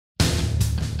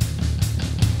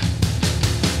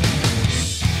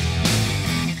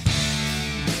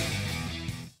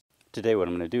Today what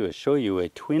I'm going to do is show you a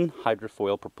twin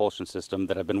hydrofoil propulsion system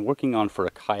that I've been working on for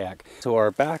a kayak. So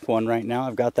our back one right now,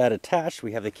 I've got that attached.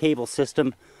 We have the cable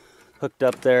system hooked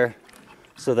up there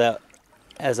so that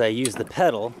as I use the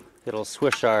pedal, it'll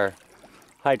swish our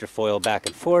hydrofoil back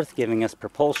and forth, giving us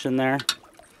propulsion there.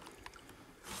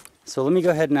 So let me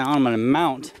go ahead now, I'm going to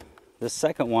mount the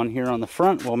second one here on the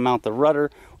front. We'll mount the rudder,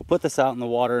 we'll put this out in the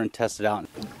water and test it out.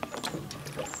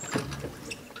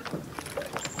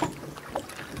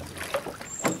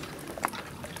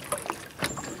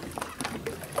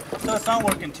 So it's not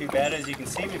working too bad. As you can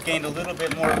see, we've gained a little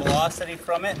bit more velocity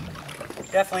from it.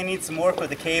 Definitely need some work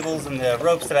with the cables and the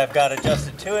ropes that I've got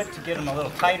adjusted to it to get them a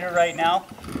little tighter right now.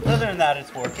 Other than that,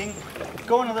 it's working. It's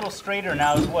going a little straighter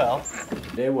now as well.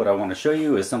 Today what I want to show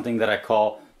you is something that I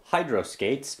call hydro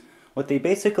skates. What they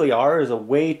basically are is a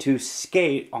way to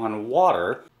skate on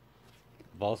water.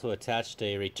 I've also attached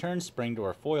a return spring to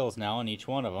our foils now on each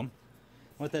one of them.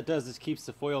 What that does is keeps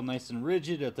the foil nice and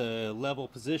rigid at the level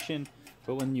position,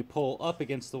 but when you pull up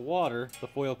against the water, the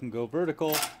foil can go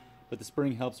vertical, but the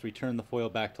spring helps return the foil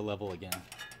back to level again.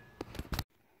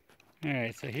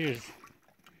 Alright, so here's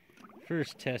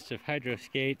first test of hydro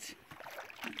skates.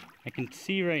 I can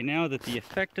see right now that the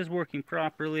effect is working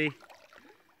properly.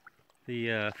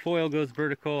 The foil goes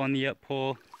vertical on the up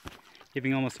pull,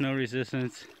 giving almost no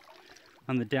resistance.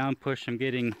 On the down push, I'm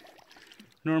getting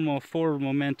normal forward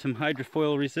momentum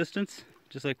hydrofoil resistance,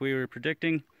 just like we were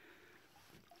predicting.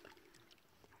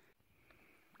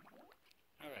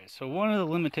 Alright, so one of the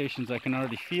limitations I can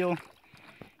already feel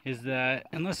is that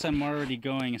unless I'm already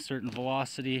going a certain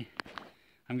velocity,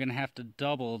 I'm going to have to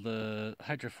double the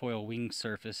hydrofoil wing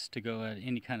surface to go at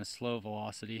any kind of slow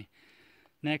velocity.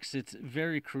 Next, it's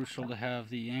very crucial to have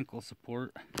the ankle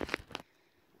support.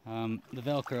 The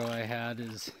Velcro I had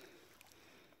is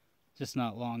just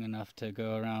not long enough to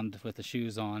go around with the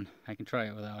shoes on. I can try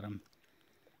it without them.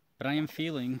 But I am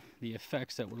feeling the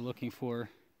effects that we're looking for.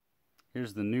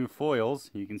 Here's the new foils.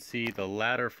 You can see the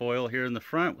ladder foil here in the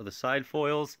front with the side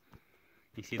foils.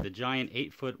 You see the giant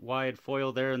 8-foot wide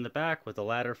foil there in the back with the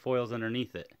ladder foils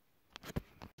underneath it.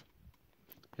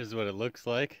 Here's what it looks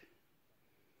like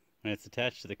when it's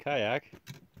attached to the kayak.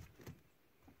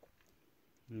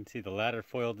 You can see the ladder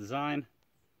foil design,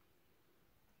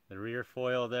 the rear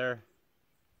foil there.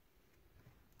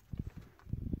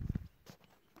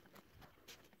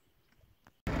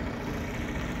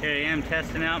 Here I am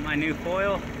testing out my new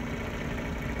foil.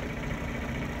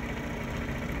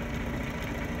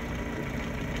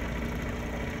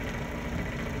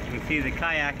 You can see the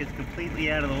kayak is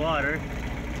completely out of the water.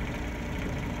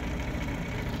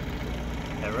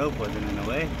 That rope wasn't in the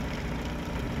way.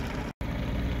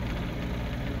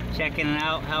 Checking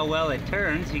out how well it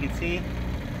turns. You can see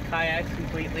the kayak's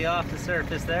completely off the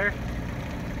surface there.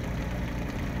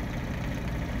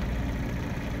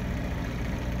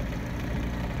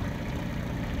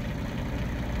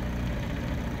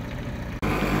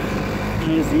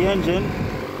 Here's the engine.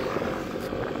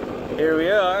 Here we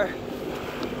are.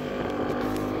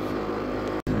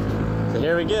 So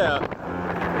here we go.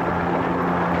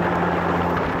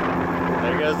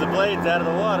 There goes the blades out of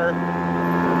the water.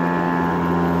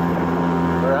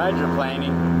 We're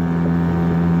hydroplaning.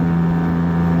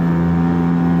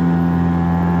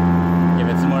 Give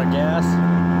it some more gas.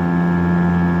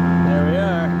 There we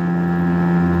are.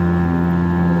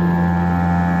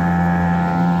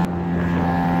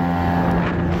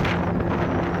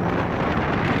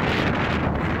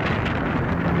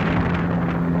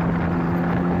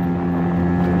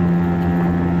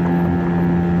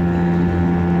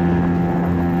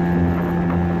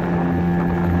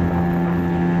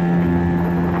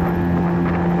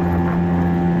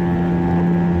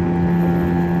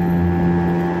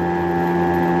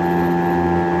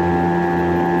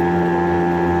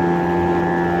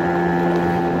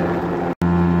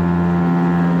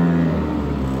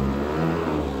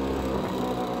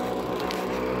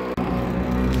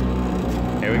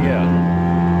 Here we go.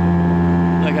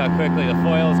 Look how quickly the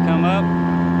foils come up.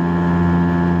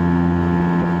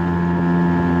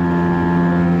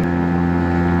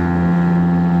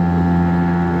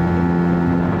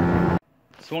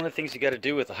 So one of the things you got to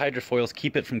do with the hydrofoil is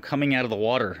keep it from coming out of the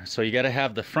water. So you got to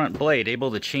have the front blade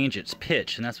able to change its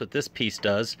pitch, and that's what this piece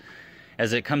does.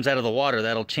 As it comes out of the water,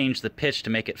 that'll change the pitch to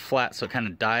make it flat so it kind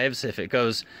of dives. If it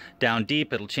goes down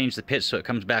deep, it'll change the pitch so it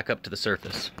comes back up to the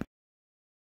surface.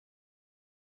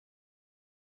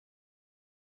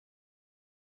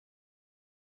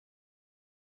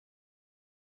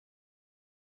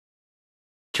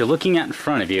 What you're looking at in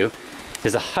front of you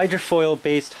is a hydrofoil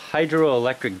based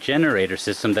hydroelectric generator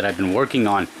system that I've been working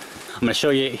on I'm going to show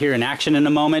you here in action in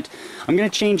a moment. I'm going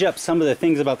to change up some of the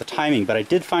things about the timing, but I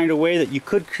did find a way that you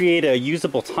could create a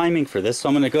usable timing for this, so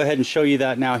I'm going to go ahead and show you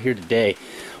that now here today.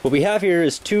 What we have here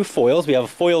is two foils. We have a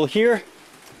foil here,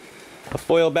 a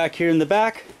foil back here in the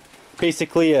back,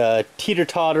 basically a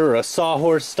teeter-totter or a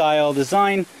sawhorse style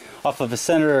design off of a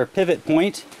center pivot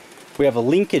point. We have a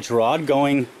linkage rod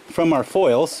going from our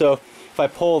foil, so if I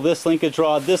pull this linkage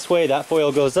rod this way, that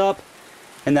foil goes up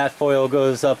and that foil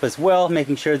goes up as well,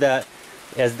 making sure that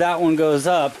as that one goes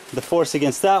up, the force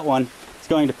against that one is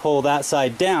going to pull that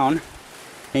side down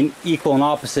and equal and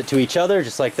opposite to each other,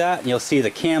 just like that. And you'll see the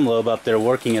cam lobe up there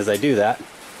working as I do that.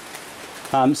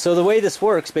 So the way this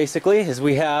works basically is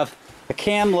we have a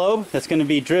cam lobe that's going to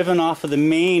be driven off of the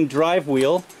main drive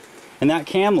wheel, and that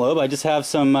cam lobe, I just have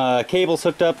some cables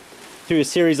hooked up through a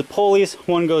series of pulleys.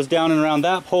 One goes down and around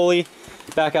that pulley,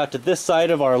 back out to this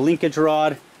side of our linkage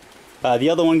rod. The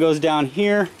other one goes down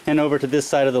here and over to this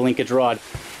side of the linkage rod.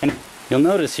 And you'll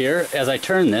notice here, as I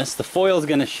turn this, the foil is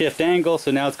going to shift angle,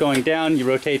 so now it's going down. You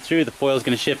rotate through, the foil is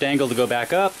going to shift angle to go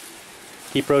back up.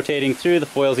 Keep rotating through, the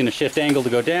foil is going to shift angle to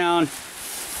go down,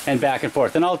 and back and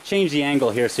forth. And I'll change the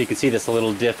angle here so you can see this a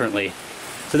little differently.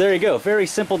 So there you go, very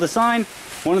simple design.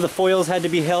 One of the foils had to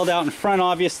be held out in front,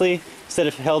 obviously, instead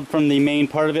of held from the main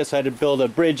part of it, so I had to build a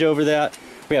bridge over that.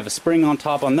 We have a spring on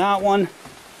top on that one.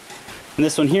 And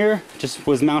this one here just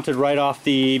was mounted right off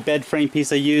the bed frame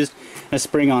piece I used, and a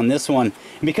spring on this one.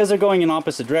 And because they're going in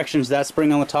opposite directions, that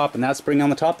spring on the top and that spring on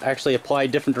the top actually apply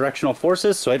different directional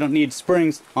forces, so I don't need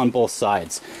springs on both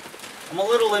sides. I'm a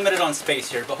little limited on space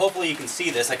here, but hopefully you can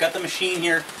see this. I got the machine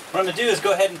here. What I'm going to do is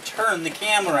go ahead and turn the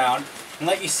cam around and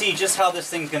let you see just how this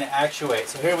thing's going to actuate.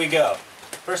 So here we go.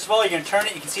 First of all, you're going to turn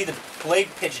it. You can see the blade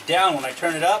pitch down when I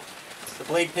turn it up. The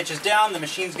blade pitches down, the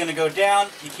machine's going to go down.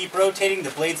 You keep rotating,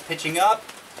 the blade's pitching up.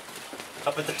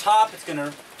 Up at the top, it's going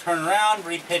to turn around,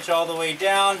 re-pitch all the way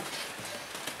down,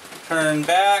 turn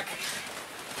back,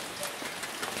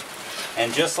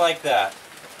 and just like that.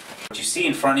 What you see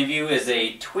in front of you is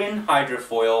a twin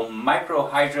hydrofoil micro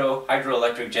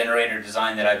hydroelectric generator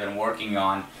design that I've been working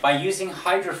on. By using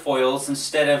hydrofoils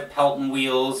instead of Pelton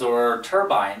wheels or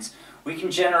turbines, we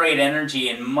can generate energy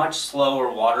in much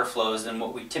slower water flows than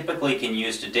what we typically can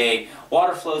use today.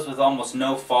 Water flows with almost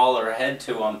no fall or head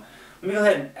to them. Let me go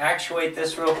ahead and actuate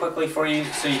this real quickly for you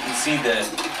so you can see the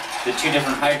two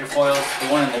different hydrofoils. The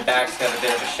one in the back's got a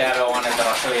bit of a shadow on it, but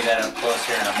I'll show you that up close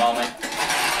here in a moment.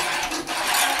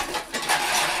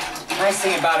 The nice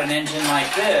thing about an engine like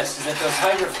this is that those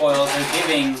hydrofoils are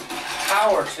giving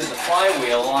power to the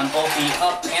flywheel on both the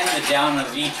up and the down of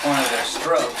each one of their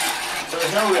strokes. So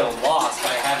there's no real loss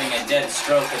by having a dead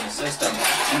stroke in the system.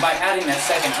 And by adding that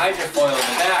second hydrofoil in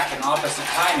the back in opposite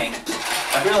timing,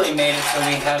 I've really made it so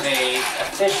we have a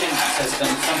efficient system,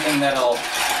 something that'll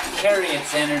carry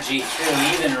its energy through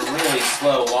even really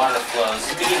slow water flows.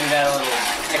 Let me give you that a little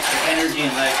extra energy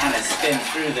and let it kind of spin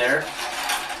through there.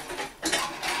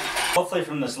 Hopefully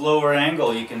from this lower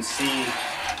angle you can see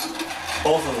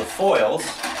both of the foils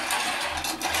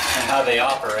and how they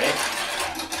operate.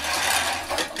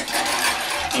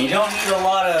 And you don't need a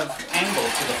lot of angle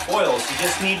to the foils, you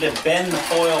just need to bend the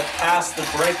foil past the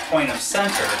break point of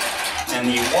center, and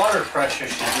the water pressure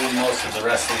should do most of the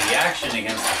rest of the action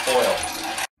against the foil.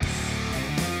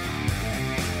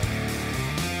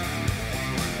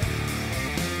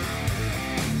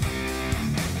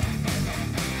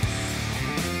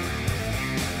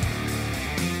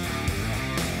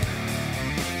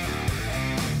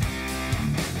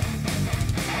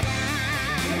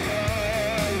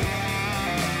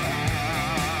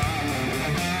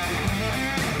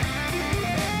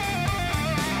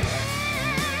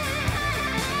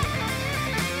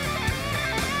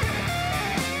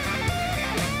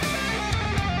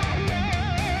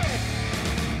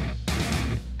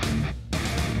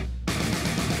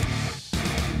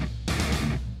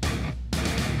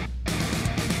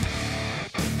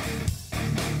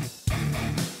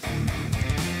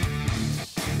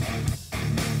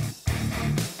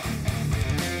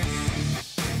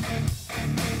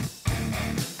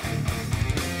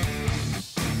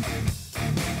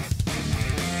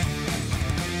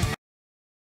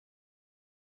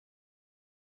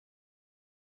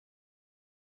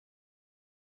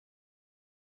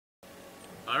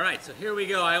 Alright, so here we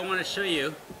go. I want to show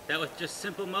you that with just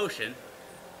simple motion,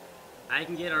 I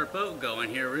can get our boat going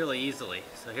here really easily.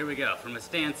 So here we go, from a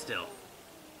standstill.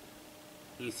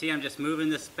 You can see I'm just moving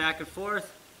this back and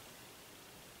forth.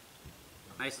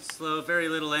 Nice and slow, very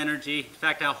little energy. In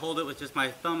fact, I'll hold it with just my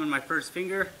thumb and my first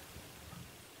finger.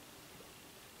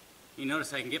 You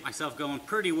notice I can get myself going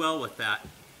pretty well with that.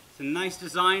 It's a nice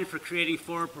design for creating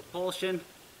forward propulsion.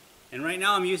 And right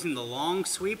now I'm using the long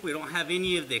sweep. We don't have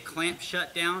any of the clamp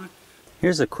shut down.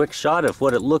 Here's a quick shot of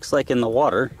what it looks like in the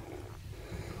water.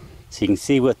 So you can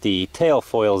see what the tail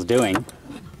foil is doing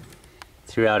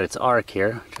throughout its arc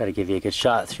here. Try to give you a good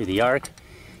shot through the arc.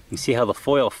 You can see how the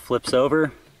foil flips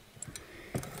over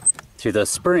through those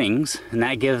springs, and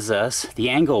that gives us the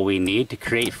angle we need to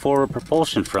create forward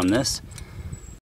propulsion from this